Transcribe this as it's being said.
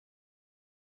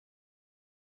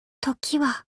時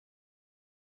は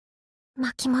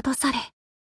巻き戻され、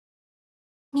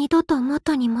二度と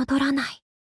元に戻らない。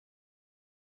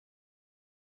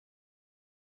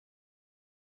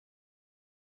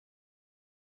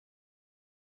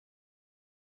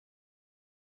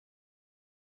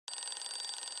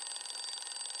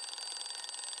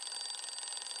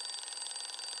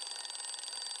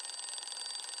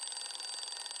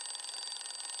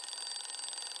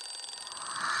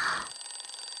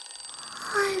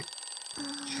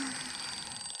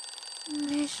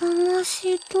目覚ま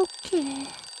し時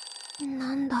計。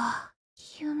なんだ、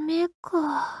夢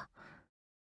か。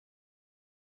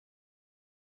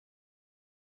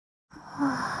は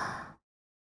あ、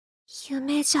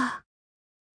夢じゃ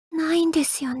ないんで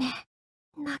すよね、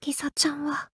渚ちゃん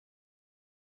は。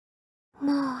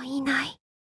もういない。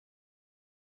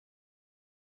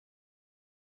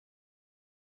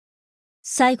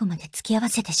最後まで付き合わ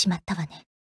せてしまったわね。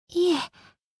いえ、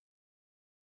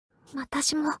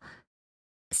私も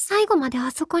最後まで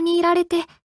あそこにいられて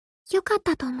よかっ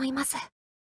たと思います。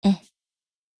ええ、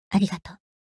ありがと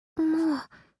う。もう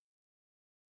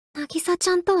渚ち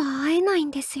ゃんとは会えない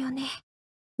んですよね。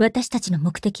私たちの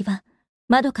目的は、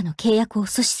マドカの契約を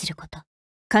阻止すること。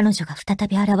彼女が再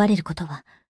び現れることは、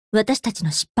私たち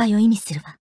の失敗を意味する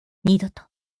わ。二度と、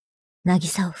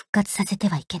渚を復活させて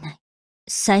はいけない。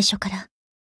最初から、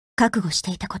覚悟し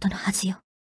ていたことのはずよ。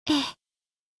ええ。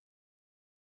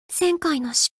前回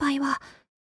の失敗は、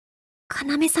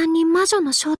要さんに魔女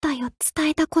の正体を伝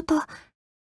えたこと、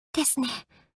ですね。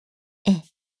ええ。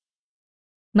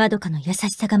マドカの優し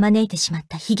さが招いてしまっ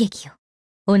た悲劇よ。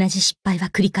同じ失敗は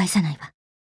繰り返さないわ。